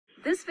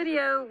This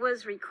video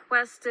was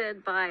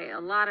requested by a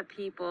lot of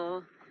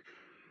people,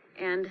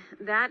 and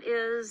that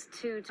is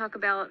to talk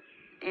about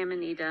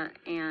Amanita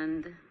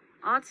and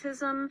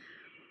autism.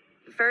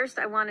 First,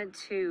 I wanted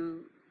to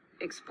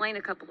explain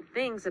a couple of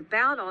things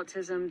about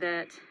autism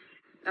that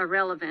are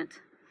relevant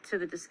to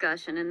the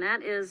discussion, and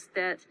that is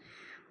that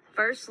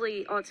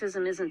firstly,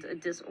 autism isn't a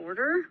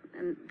disorder,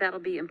 and that'll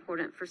be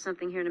important for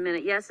something here in a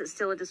minute. Yes, it's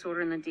still a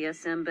disorder in the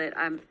DSM, but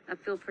I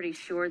feel pretty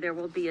sure there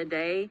will be a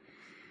day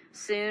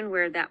soon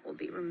where that will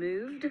be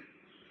removed,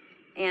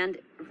 and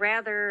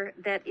rather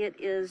that it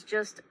is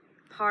just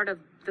part of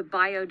the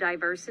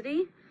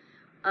biodiversity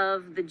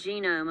of the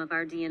genome of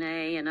our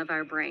DNA and of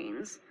our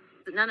brains.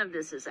 None of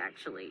this is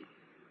actually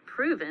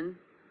proven.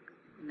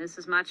 This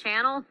is my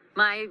channel,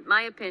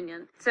 my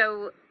opinion.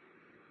 So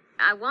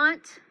I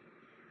want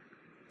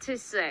to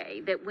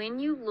say that when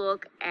you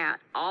look at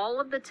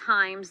all of the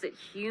times that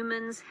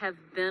humans have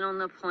been on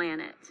the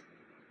planet,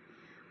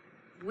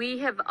 we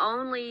have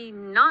only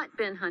not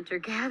been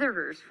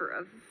hunter-gatherers for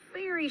a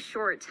very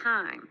short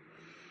time.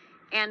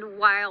 And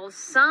while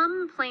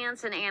some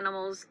plants and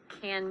animals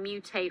can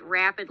mutate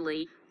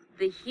rapidly,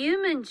 the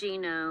human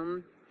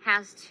genome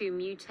has to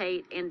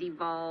mutate and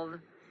evolve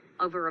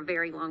over a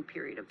very long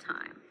period of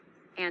time.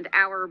 And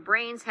our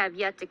brains have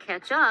yet to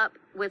catch up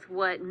with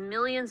what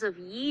millions of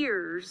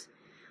years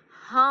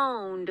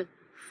honed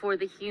for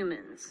the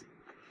humans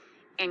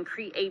and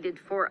created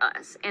for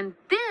us. And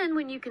then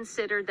when you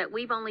consider that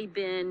we've only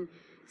been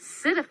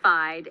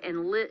citified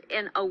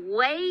and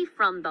away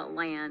from the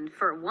land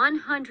for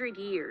 100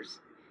 years,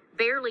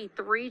 barely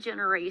 3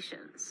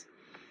 generations,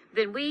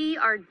 then we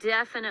are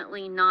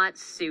definitely not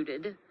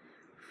suited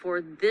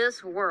for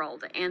this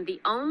world. And the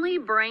only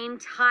brain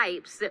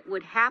types that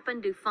would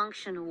happen to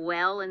function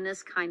well in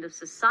this kind of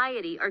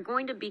society are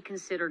going to be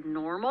considered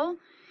normal,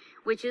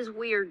 which is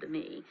weird to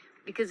me.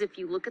 Because if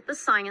you look at the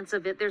science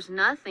of it, there's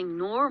nothing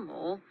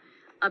normal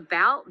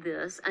about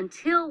this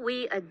until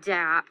we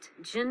adapt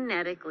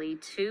genetically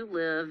to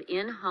live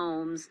in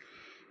homes,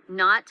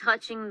 not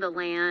touching the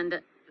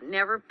land,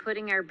 never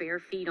putting our bare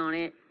feet on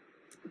it,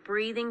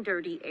 breathing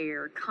dirty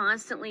air,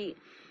 constantly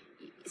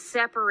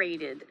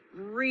separated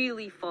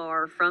really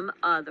far from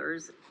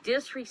others,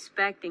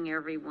 disrespecting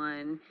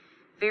everyone,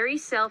 very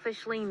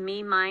selfishly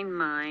me,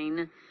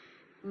 mine,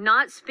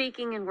 not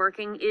speaking and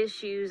working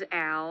issues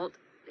out,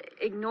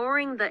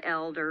 ignoring the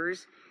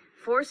elders,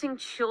 forcing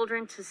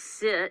children to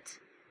sit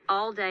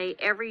all day,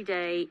 every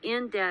day,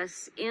 in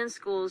desks, in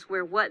schools,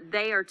 where what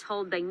they are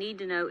told they need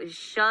to know is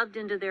shoved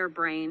into their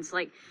brains.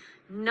 Like,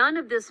 none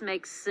of this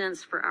makes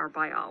sense for our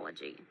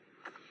biology.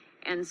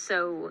 And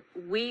so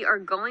we are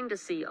going to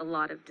see a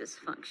lot of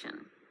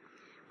dysfunction.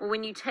 Well,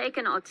 when you take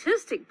an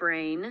autistic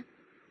brain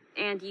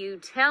and you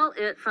tell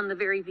it from the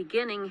very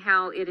beginning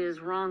how it is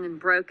wrong and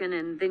broken,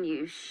 and then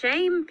you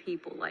shame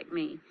people like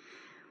me,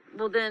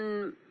 well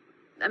then,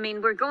 I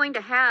mean, we're going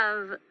to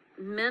have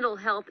mental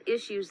health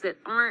issues that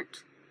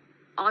aren't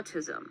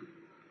autism.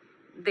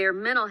 They're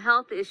mental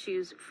health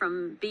issues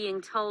from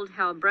being told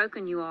how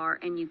broken you are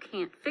and you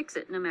can't fix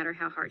it no matter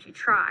how hard you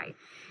try.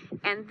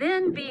 And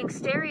then being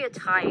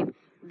stereotyped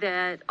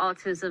that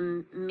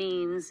autism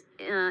means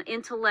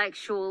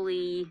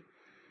intellectually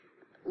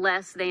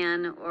less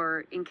than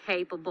or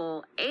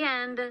incapable,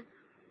 and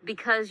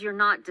because you're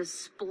not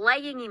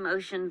displaying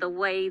emotion the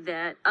way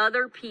that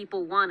other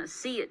people want to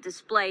see it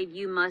displayed,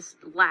 you must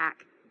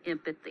lack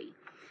empathy.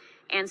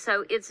 And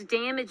so it's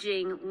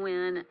damaging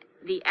when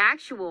the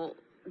autistic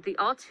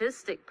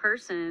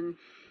person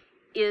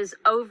is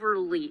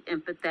overly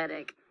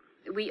empathetic.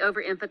 We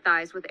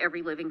over-empathize with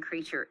every living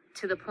creature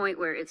to the point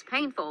where it's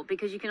painful,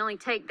 because you can only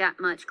take that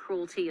much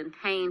cruelty and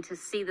pain to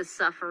see the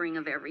suffering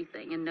of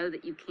everything and know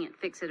that you can't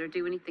fix it or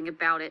do anything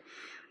about it.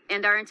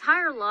 And our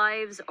entire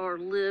lives are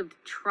lived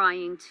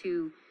trying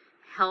to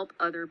help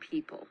other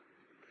people,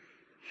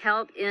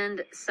 help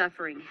end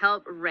suffering,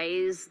 help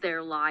raise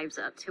their lives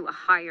up to a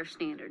higher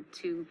standard,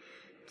 to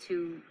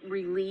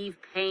relieve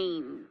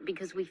pain,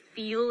 because we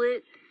feel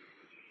it,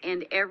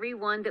 and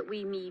everyone that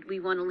we meet, we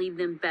want to leave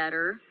them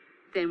better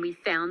than we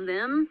found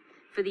them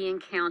for the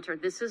encounter.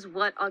 This is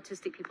what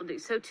autistic people do.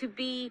 So to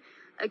be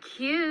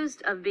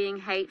accused of being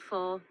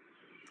hateful,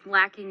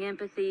 lacking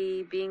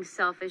empathy, being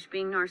selfish,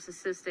 being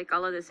narcissistic,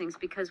 all of those things,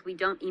 because we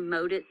don't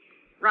emote it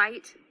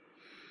right,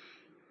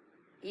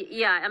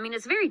 yeah, I mean,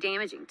 it's very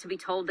damaging to be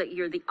told that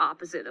you're the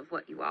opposite of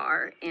what you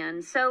are.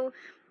 And so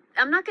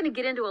I'm not going to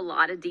get into a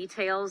lot of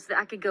details. That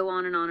I could go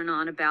on and on and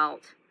on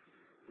about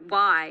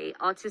why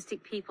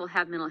autistic people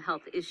have mental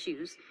health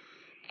issues.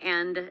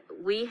 And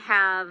we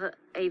have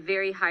a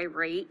very high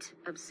rate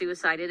of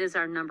suicide. It is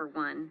our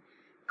 #1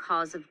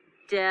 cause of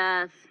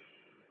death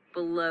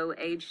below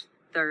age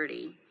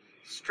 30.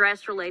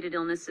 Stress-related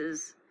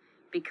illnesses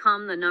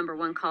become the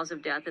 #1 cause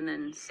of death, and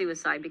then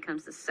suicide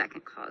becomes the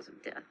 2nd cause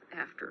of death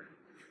after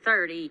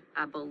 30,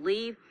 I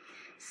believe.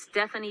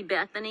 Stephanie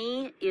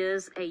Bethany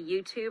is a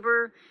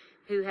YouTuber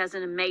who has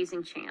an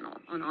amazing channel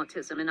on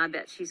autism, and I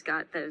bet she's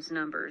got those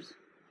numbers.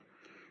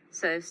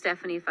 So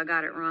Stephanie, if I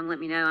got it wrong, let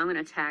me know. I'm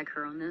going to tag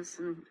her on this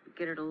and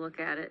get her to look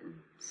at it and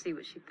see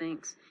what she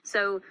thinks.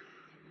 So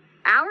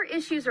our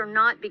issues are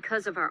not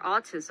because of our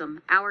autism.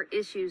 Our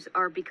issues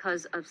are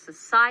because of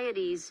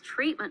society's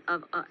treatment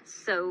of us.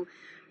 So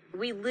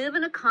we live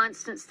in a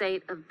constant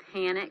state of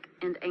panic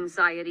and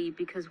anxiety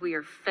because we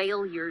are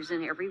failures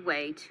in every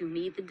way to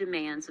meet the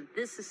demands of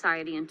this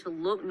society and to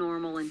look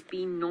normal and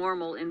be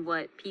normal in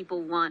what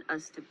people want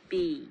us to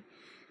be.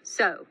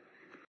 So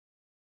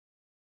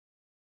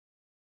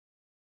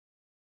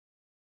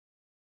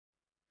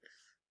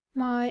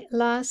my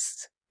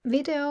last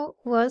video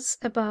was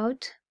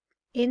about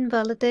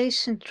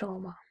invalidation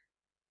trauma.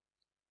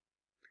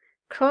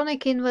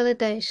 Chronic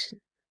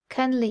invalidation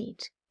can lead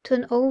to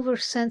an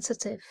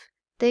oversensitive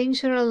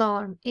danger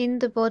alarm in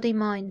the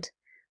body-mind,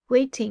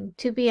 waiting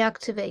to be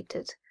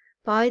activated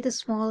by the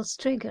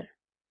smallest trigger.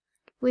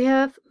 We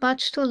have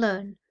much to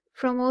learn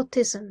from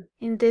autism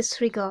in this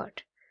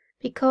regard,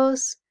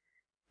 because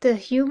the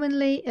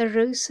humanly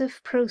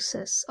erosive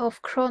process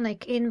of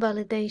chronic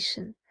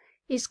invalidation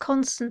is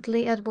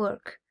constantly at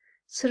work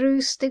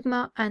through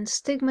stigma and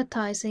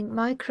stigmatizing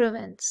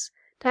microevents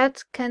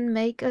that can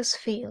make us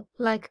feel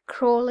like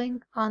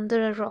crawling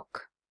under a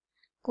rock,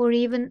 or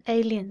even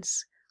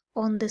aliens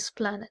on this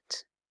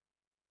planet.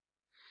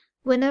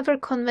 Whenever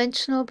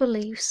conventional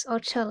beliefs are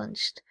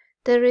challenged,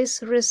 there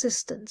is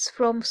resistance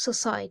from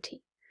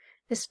society,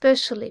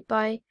 especially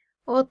by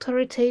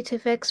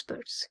authoritative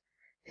experts,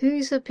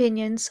 whose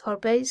opinions are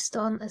based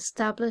on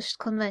established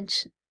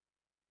convention.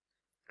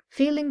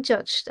 Feeling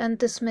judged and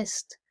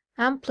dismissed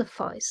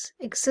amplifies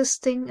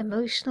existing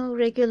emotional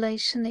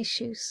regulation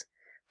issues,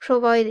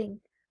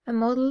 providing a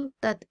model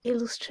that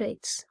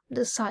illustrates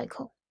the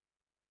cycle.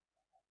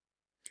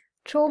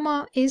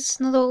 Trauma is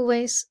not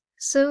always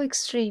so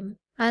extreme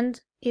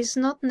and is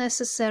not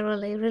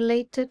necessarily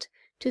related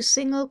to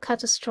single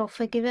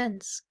catastrophic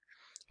events.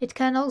 It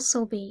can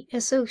also be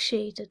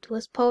associated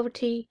with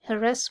poverty,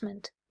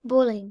 harassment,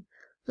 bullying,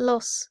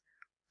 loss,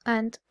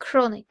 and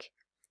chronic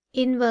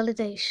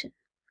invalidation.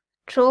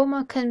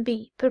 Trauma can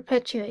be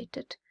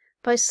perpetuated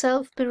by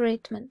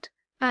self-beratement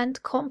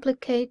and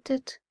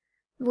complicated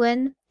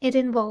when it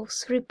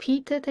involves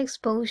repeated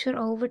exposure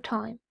over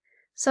time,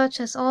 such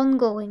as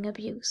ongoing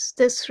abuse,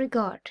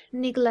 disregard,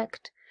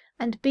 neglect,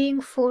 and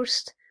being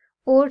forced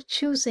or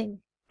choosing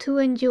to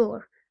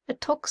endure a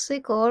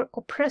toxic or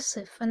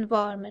oppressive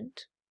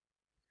environment.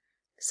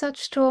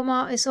 Such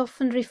trauma is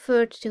often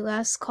referred to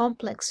as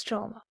complex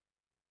trauma.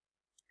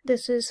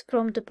 This is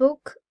from the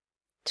book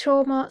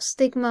Trauma,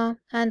 Stigma,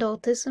 and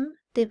Autism,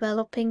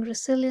 Developing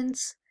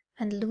Resilience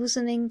and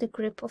Loosening the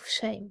Grip of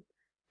Shame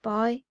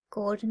by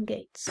Gordon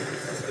Gates.